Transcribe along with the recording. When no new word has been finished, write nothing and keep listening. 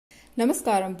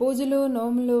నమస్కారం. పూజలు,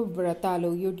 నోములు, వ్రతాలు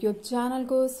యూట్యూబ్ ఛానల్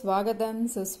కు స్వాగతం,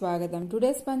 సుస్వాగతం.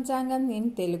 టుడేస్ పంచాంగం ఇన్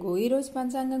తెలుగు. ఈ రోజు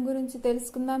పంచాంగం గురించి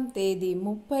తెలుసుకుందాం. తేదీ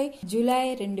 30 జూలై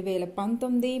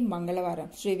 2019 మంగళవారం.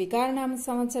 శ్రీ వికారనామ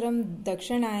సంవత్సరం,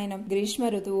 దక్షిణాయనం, గ్రీష్మ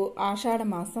ఋతువు, ఆషాఢ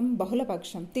మాసం,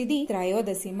 బహుళపక్షం. తిథి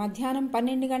త్రయోదశి, మధ్యాహ్నం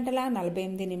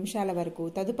 12:48 వరకు.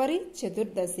 తదుపరి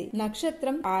చతుర్దశి.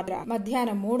 నక్షత్రం ఆర్ద్ర,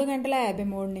 మధ్యాహ్నం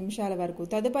 3:53 వరకు.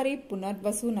 తదుపరి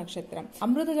పునర్వసు నక్షత్రం.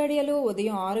 అమృత గడియలు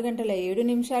ఉదయం 6:07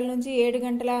 నుంచి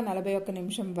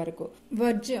 7:41 వరకు.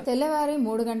 వర్జ్యం తెల్లవారి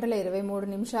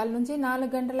 3:23 నుంచి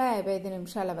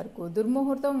 4:55 వరకు.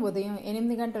 దుర్ముహూర్తం ఉదయం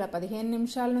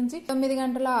 8:15 నుంచి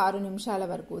 9:06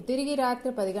 వరకు. తిరిగి రాత్రి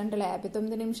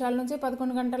 10:59 నుంచి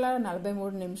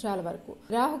 11:43 వరకు.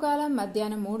 రాహుకాలం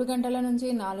మధ్యాహ్నం 3 గంటల నుంచి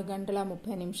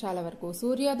 4:30 వరకు.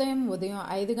 సూర్యోదయం ఉదయం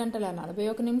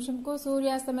 5:41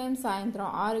 సూర్యాస్తమయం సాయంత్రం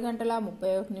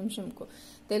 6:31.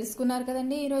 తెలుసుకున్నారు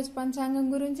కదండి ఈ రోజు పంచాంగం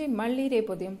గురించి. మళ్ళీ రేపు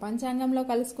ఉదయం పంచాంగంలో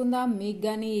కలుసుకుందాం. మీకు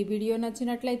గానీ ఈ వీడియో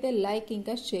నచ్చినట్లయితే లైక్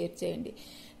ఇంకా షేర్ చేయండి.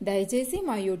 దయచేసి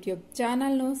మా యూట్యూబ్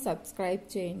ఛానల్ను సబ్స్క్రైబ్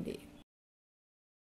చేయండి.